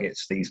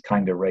targets these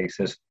kind of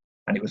races.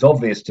 And it was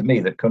obvious to me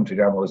that Country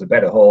Grammar was a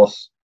better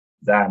horse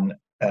than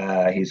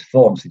his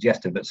form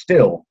suggested, but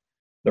still,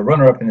 the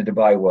runner-up in the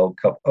Dubai World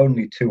Cup,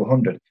 only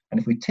 200. And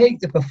if we take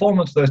the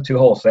performance of those two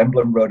horses,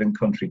 Emblem Road and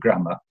Country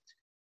Grammar,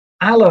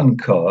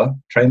 Alencour,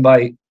 trained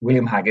by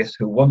William Haggis,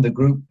 who won the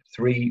Group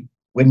 3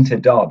 Winter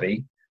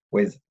Derby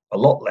with a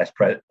lot less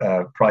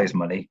prize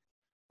money,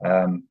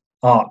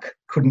 Arc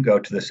couldn't go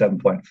to the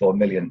 7.4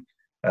 million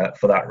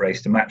for that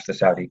race to match the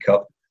Saudi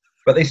Cup.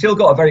 But they still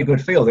got a very good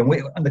field.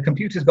 And the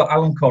computer's got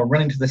Alencour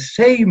running to the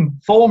same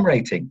form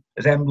rating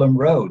as Emblem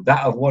Road,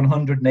 that of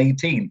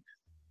 118.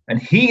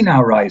 And he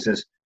now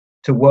rises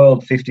to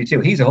World 52.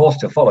 He's a horse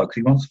to follow because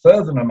he runs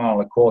further than a mile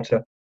and a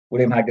quarter.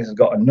 William Haggis has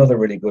got another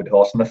really good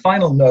horse. And the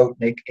final note,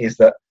 Nick, is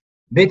that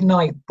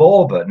Midnight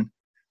Bourbon,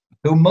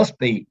 who must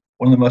be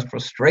one of the most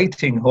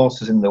frustrating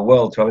horses in the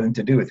world to have anything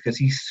to do with because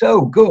he's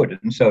so good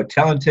and so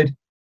talented,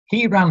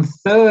 he ran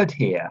third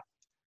here.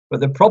 But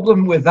the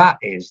problem with that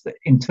is that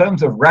in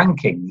terms of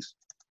rankings,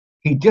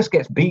 he just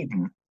gets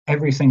beaten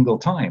every single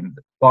time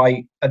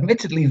by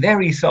admittedly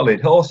very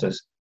solid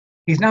horses.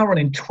 He's now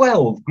running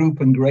 12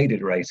 group and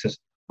graded races,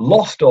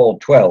 lost all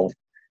 12,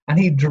 and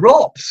he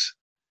drops,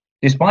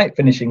 despite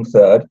finishing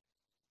third,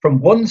 from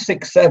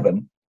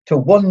 167 to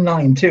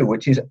 192,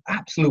 which is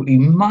absolutely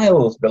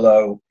miles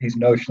below his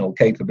notional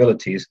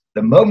capabilities.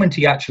 The moment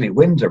he actually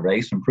wins a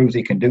race and proves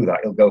he can do that,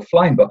 he'll go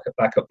flying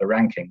back up the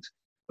rankings.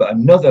 But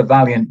another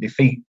valiant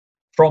defeat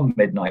from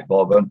Midnight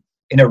Bourbon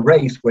in a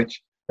race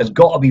which has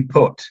got to be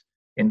put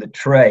in the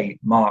tray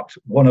marked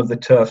one of the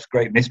turf's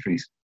great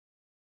mysteries.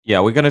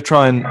 Yeah, we're going to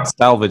try and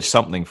salvage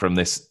something from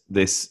this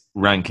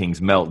rankings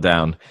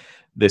meltdown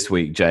this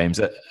week, James.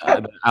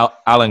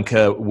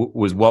 Alencour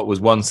was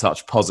one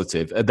such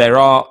positive. There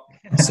are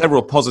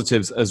several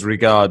positives as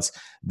regards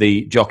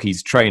the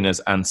jockeys, trainers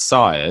and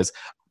sires.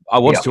 I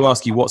wanted to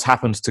ask you what's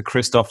happened to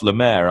Christophe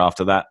Lemaire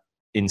after that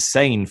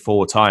insane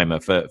four-timer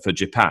for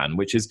Japan,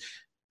 which is,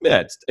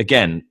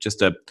 again,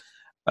 just a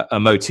a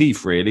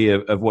motif, really,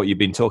 of what you've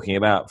been talking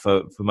about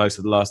for most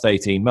of the last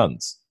 18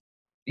 months.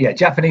 Yeah,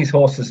 Japanese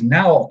horses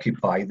now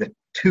occupy the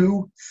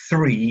 2,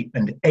 3,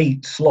 and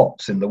 8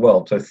 slots in the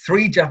world. So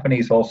 3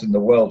 Japanese horses in the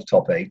world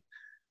top 8.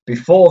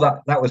 Before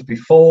that was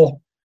before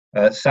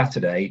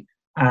Saturday.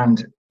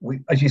 And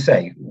as you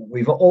say,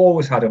 we've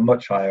always had a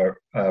much higher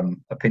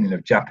opinion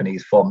of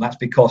Japanese form. That's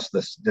because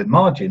the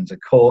margins are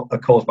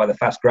caused by the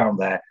fast ground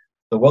there.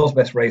 The world's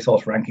best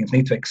racehorse rankings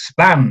need to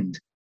expand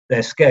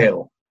their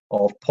scale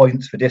of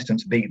points for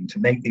distance beaten to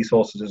make these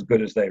horses as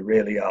good as they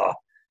really are.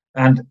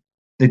 And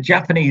the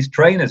Japanese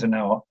trainers are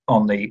now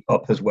on the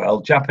up as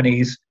well.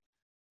 Japanese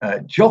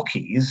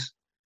jockeys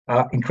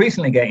are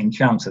increasingly getting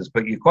chances,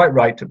 but you're quite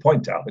right to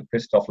point out that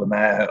Christophe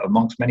Lemaire,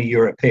 amongst many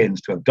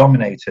Europeans to have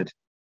dominated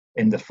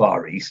in the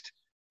Far East,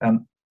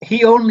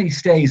 he only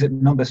stays at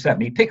number 7.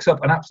 He picks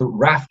up an absolute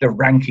raft of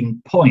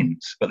ranking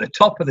points, but the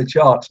top of the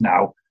charts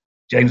now,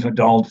 James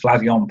McDonald,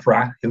 Flavien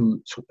Prat,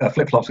 who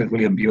flip-flops with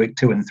William Buick,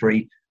 2 and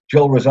 3,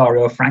 Joel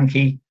Rosario,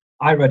 Frankie,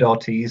 Ired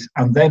Ortiz,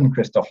 and then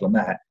Christophe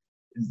Lemaire.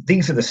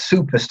 These are the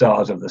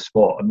superstars of the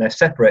sport, and they're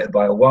separated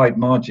by a wide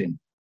margin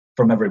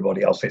from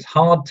everybody else. It's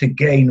hard to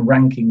gain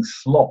ranking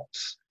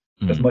slots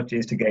as much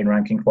as to gain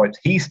ranking points.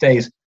 He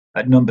stays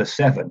at number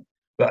 7.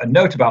 But a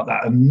note about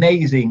that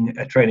amazing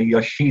trainer,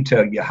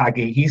 Yoshito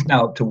Yahagi, he's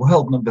now up to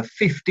world number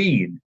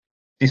 15,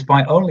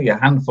 despite only a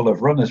handful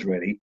of runners,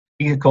 really.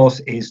 He, of course,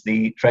 is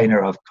the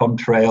trainer of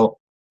Contrail,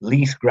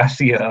 Lys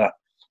Gracieux,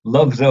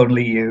 Loves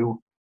Only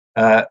You,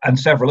 and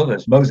several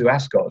others. Mozu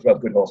Ascot as well,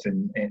 good horse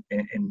in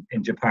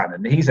Japan.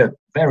 And he's a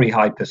very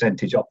high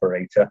percentage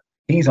operator.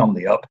 He's on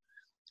the up.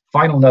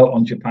 Final note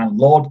on Japan,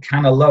 Lord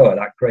Kanaloa,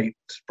 that great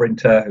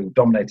sprinter who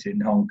dominated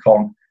in Hong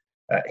Kong.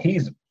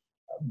 He's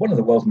one of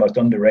the world's most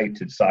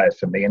underrated sires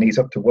for me, and he's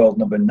up to world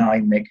number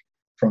 9, Mick,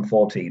 from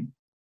 14.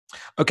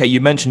 Okay, you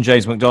mentioned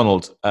James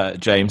McDonald,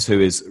 James, who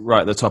is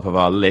right at the top of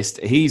our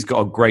list. He's got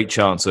a great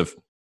chance of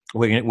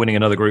winning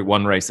another Group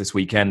 1 race this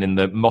weekend in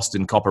the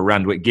Mostyn Copper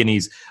Randwick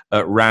Guineas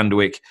at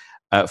Randwick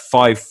at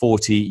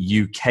 5:40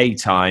 UK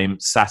time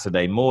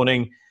Saturday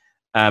morning.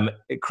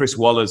 Chris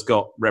Waller's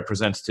got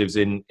representatives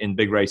in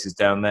big races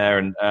down there,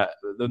 and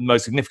the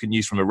most significant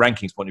news from a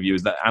rankings point of view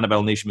is that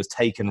Annabelle Neasham has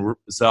taken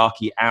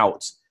Zaki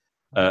out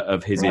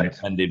of his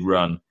intended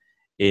run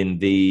in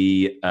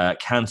the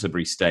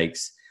Canterbury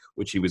Stakes,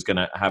 which he was going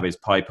to have his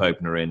pipe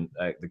opener in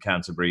the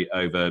Canterbury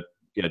over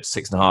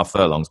 6.5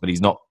 furlongs, but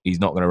he's not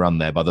going to run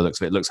there by the looks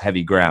of it. It looks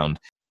heavy ground.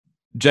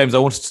 James, I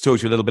wanted to talk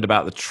to you a little bit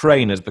about the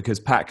trainers, because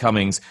Pat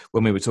Cummings,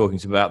 when we were talking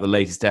to him about the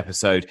latest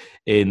episode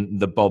in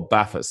the Bob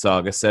Baffert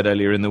saga, said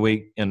earlier in the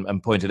week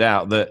and pointed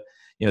out that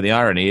the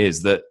irony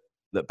is that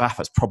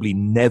Baffert's probably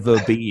never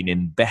been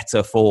in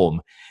better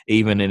form,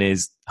 even in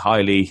his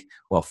highly,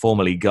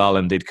 formerly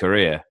garlanded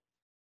career.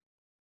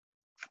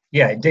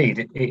 Yeah,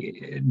 indeed.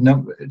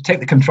 Take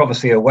the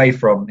controversy away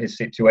from his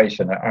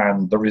situation,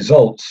 and the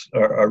results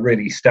are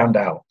really stand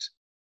out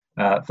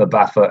for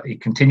Baffert. He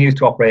continues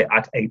to operate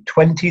at a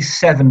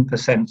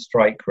 27%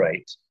 strike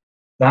rate.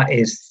 That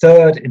is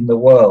 3rd in the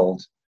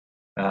world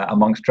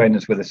amongst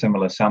trainers with a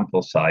similar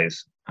sample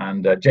size.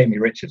 And Jamie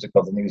Richards, of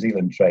course, the New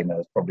Zealand trainer,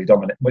 is probably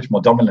much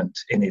more dominant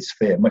in his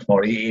sphere, much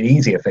more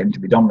easier for him to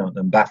be dominant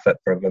than Baffert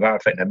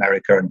in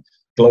America and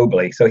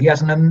globally. So he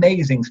has an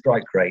amazing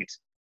strike rate,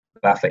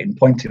 Baffert, in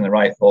pointing the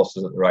right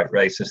horses at the right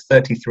races.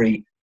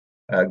 33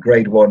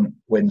 Grade 1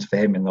 wins for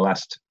him in the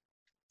last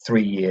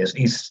 3 years.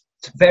 He's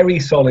very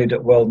solid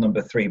at world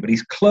number 3, but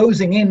he's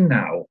closing in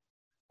now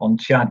on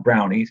Chad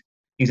Brown.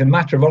 He's a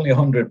matter of only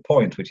 100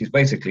 points, which is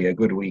basically a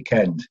good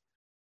weekend.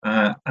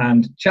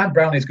 And Chad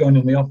Brown is going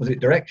in the opposite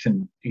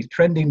direction. He's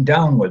trending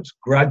downwards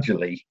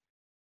gradually.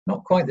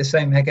 Not quite the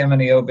same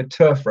hegemony over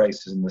turf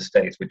races in the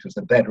States, which was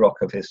the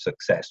bedrock of his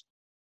success.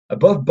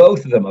 Above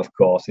both of them, of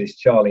course, is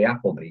Charlie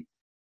Appleby.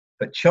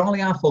 But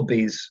Charlie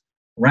Appleby's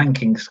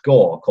ranking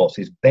score, of course,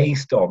 is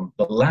based on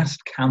the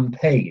last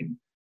campaign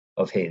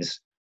of his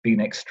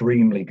being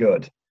extremely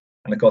good.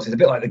 And of course, it's a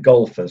bit like the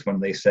golfers when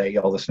they say,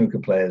 the snooker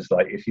players,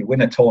 like if you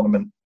win a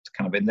tournament,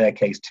 kind of in their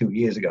case 2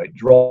 years ago, it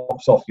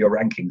drops off your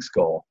ranking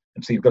score.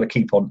 And so you've got to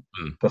keep on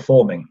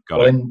performing.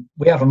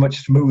 We have a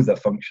much smoother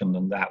function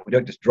than that. We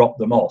don't just drop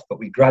them off, but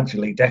we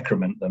gradually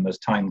decrement them as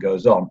time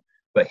goes on.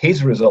 But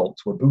his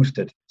results were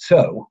boosted.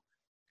 So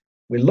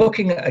we're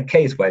looking at a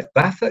case where if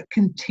Baffert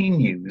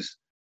continues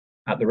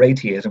at the rate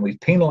he is, and we've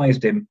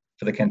penalised him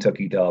for the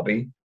Kentucky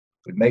Derby,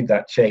 we've made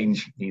that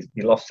change. He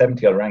lost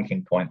 70 odd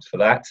ranking points for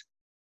that,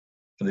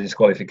 for the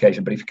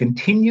disqualification. But if he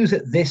continues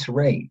at this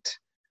rate,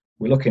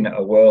 we're looking at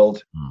a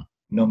world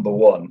number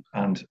 1,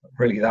 and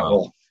really that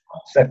will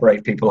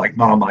separate people like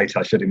Marmite,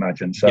 I should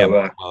imagine.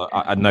 So,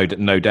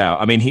 no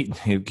doubt. I mean, he's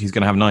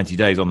going to have 90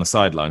 days on the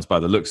sidelines by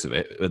the looks of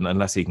it,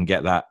 unless he can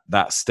get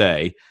that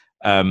stay.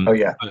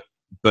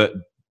 But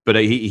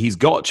he's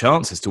got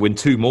chances to win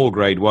 2 more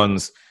Grade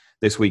 1s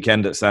this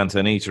weekend at Santa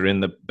Anita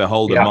in the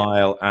Beholder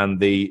Mile and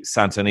the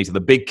Santa Anita,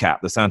 the big cap,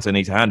 the Santa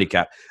Anita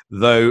Handicap.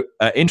 Though,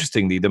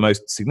 interestingly, the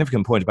most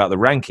significant point about the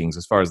rankings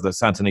as far as the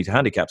Santa Anita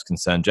Handicap is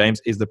concerned,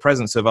 James, is the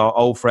presence of our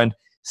old friend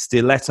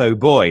Stiletto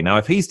Boy. Now,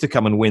 if he's to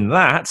come and win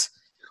that,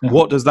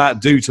 what does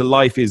that do to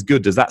Life is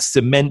Good? Does that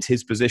cement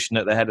his position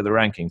at the head of the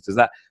rankings? Does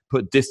that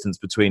put distance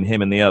between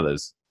him and the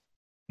others?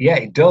 Yeah,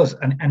 it does.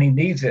 And he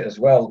needs it as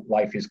well,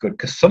 Life is Good,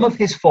 because some of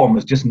his form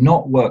has just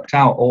not worked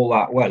out all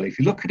that well. If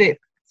you look at it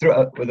through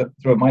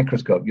a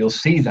microscope, you'll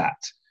see that.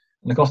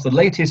 And of course, the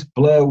latest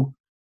blow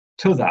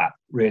to that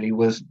really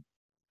was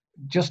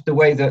just the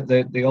way that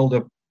the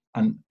older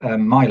and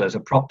milers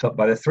are propped up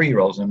by the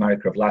 3-year-olds in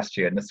America of last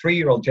year. And the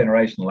 3-year-old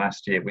generation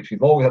last year, which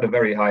we've always had a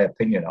very high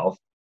opinion of,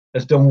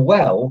 has done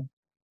well,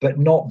 but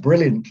not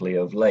brilliantly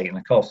of late. And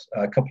of course,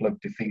 a couple of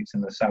defeats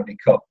in the Saudi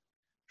Cup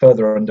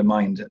further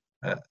undermined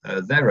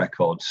their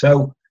record.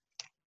 So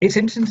it's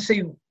interesting to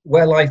see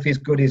where Life is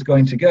Good is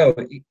going to go.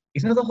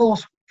 He's another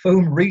horse for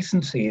whom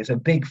recency is a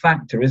big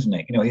factor, isn't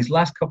it? You know, his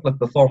last couple of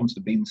performances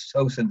have been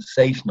so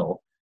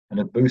sensational and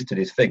have boosted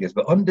his figures.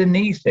 But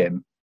underneath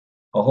him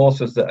are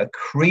horses that are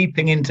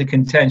creeping into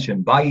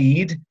contention.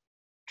 Baaeed,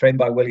 trained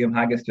by William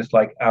Haggas, just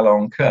like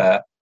Alon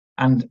Kerr,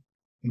 and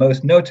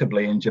most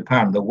notably in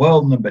Japan, the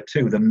world number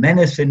 2, the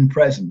menacing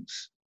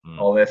presence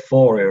of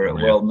Euphoria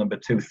at world number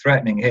 2,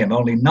 threatening him,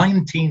 only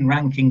 19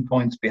 ranking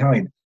points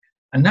behind.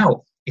 And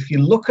now, if you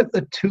look at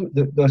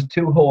those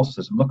two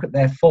horses and look at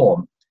their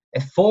form,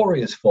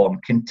 Euphoria's form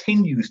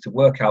continues to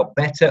work out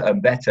better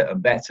and better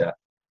and better.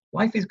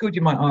 Life is Good,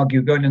 you might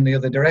argue, going in the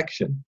other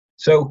direction.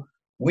 So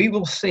we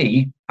will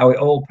see how it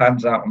all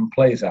pans out and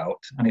plays out,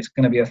 and it's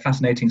going to be a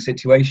fascinating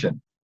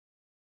situation.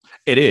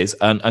 It is,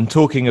 and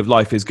talking of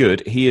Life is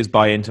Good, he is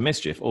by Into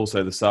Mischief,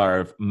 also the sire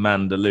of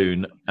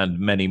Mandaloun and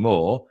many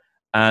more,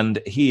 and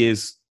he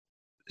is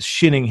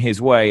shinning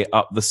his way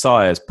up the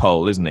sires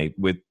poll, isn't he,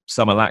 with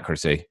some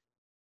alacrity?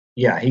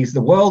 Yeah, he's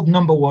the world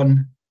number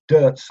 1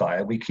 dirt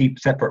sire. We keep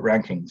separate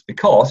rankings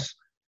because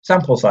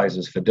sample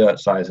sizes for dirt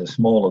sires are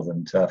smaller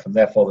than turf, and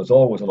therefore there's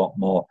always a lot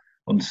more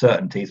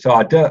uncertainty. So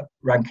our dirt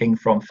ranking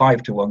from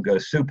 5 to 1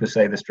 goes Super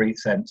Saver, Street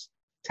Sense,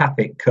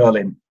 Tapit,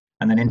 Curlin,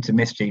 and then Into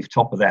Mischief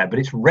top of there. But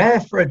it's rare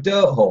for a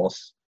dirt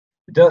horse,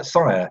 a dirt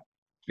sire,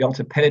 to be able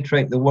to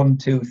penetrate the 1,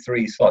 2,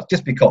 3 slots,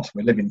 just because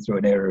we're living through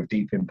an era of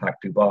Deep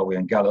Impact, Dubawi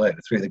and Galileo,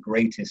 3 of the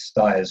greatest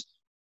sires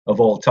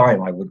of all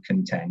time, I would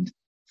contend.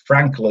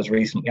 Frankel has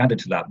recently added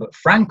to that, but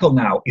Frankel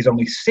now is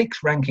only 6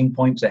 ranking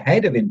points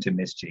ahead of Into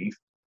Mischief,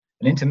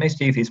 and Into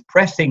Mischief is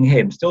pressing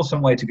him, still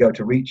some way to go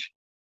to reach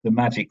the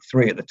magic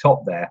 3 at the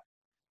top there.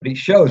 But it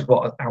shows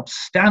what an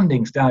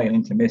outstanding stallion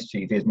Into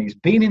Mischief is, and he's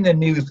been in the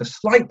news for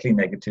slightly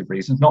negative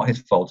reasons, not his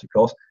fault, of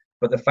course,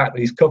 but the fact that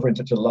he's covering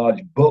such a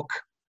large book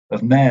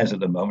of mares at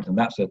the moment, and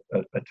that's a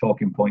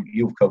talking point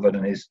you've covered,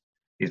 and is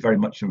very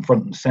much in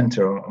front and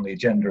centre on the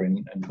agenda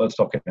in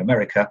Bloodstock in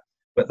America.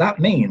 But that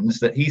means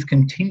that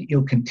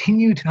he'll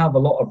continue to have a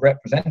lot of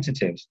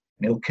representatives,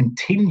 and he'll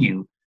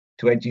continue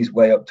to edge his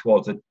way up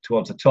towards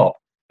the top.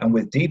 And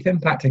with Deep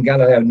Impact and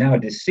Galileo now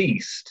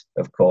deceased,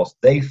 of course,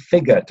 they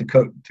figure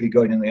to be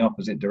going in the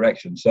opposite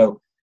direction. So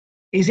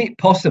is it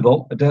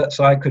possible a dirt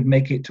sire could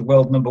make it to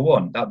world number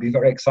 1? That would be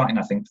very exciting,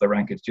 I think, for the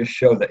rankings. Just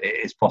show that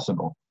it is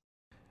possible.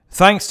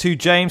 Thanks to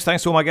James.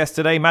 Thanks to all my guests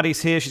today.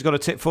 Maddie's here. She's got a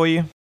tip for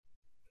you.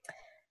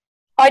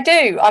 I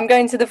do. I'm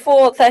going to the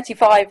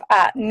 4:35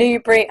 at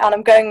Newbury, and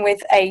I'm going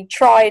with a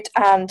tried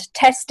and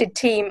tested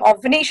team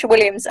of Venetia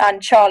Williams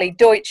and Charlie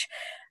Deutsch.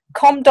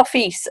 Comme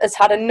d'Office has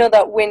had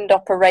another wind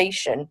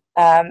operation.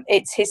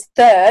 It's his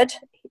 3rd.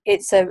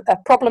 It's a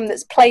problem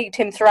that's plagued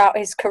him throughout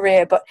his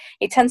career, but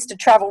he tends to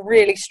travel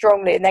really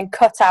strongly and then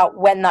cut out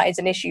when that is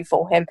an issue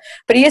for him.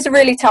 But he is a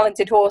really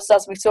talented horse,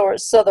 as we saw at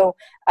Southwell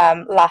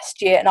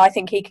last year, and I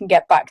think he can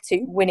get back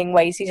to winning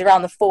ways. He's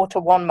around the 4 to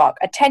 1 mark,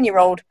 a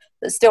 10-year-old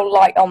that's still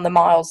light on the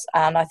miles,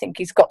 and I think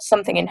he's got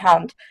something in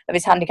hand of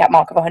his handicap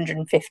mark of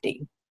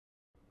 150.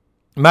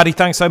 Maddie,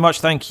 thanks so much.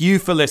 Thank you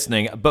for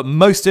listening. But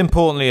most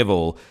importantly of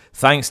all,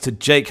 thanks to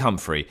Jake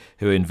Humphrey,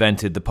 who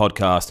invented the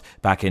podcast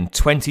back in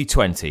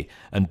 2020,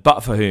 and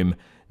but for whom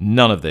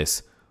none of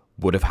this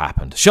would have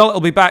happened. Charlotte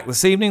will be back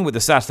this evening with the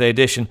Saturday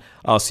edition.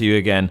 I'll see you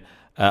again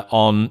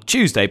on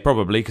Tuesday,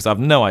 probably, because I've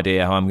no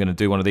idea how I'm going to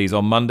do one of these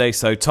on Monday.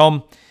 So,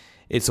 Tom,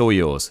 it's all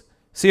yours.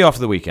 See you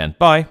after the weekend.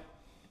 Bye.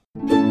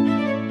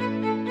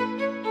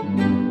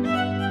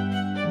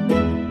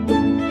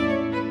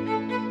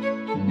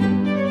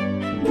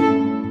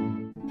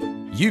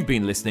 You've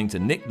been listening to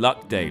Nick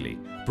Luck Daily,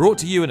 brought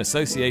to you in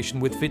association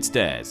with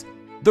FitzDares,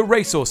 the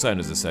Racehorse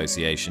Owners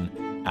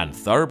Association, and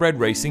Thoroughbred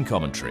Racing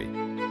Commentary.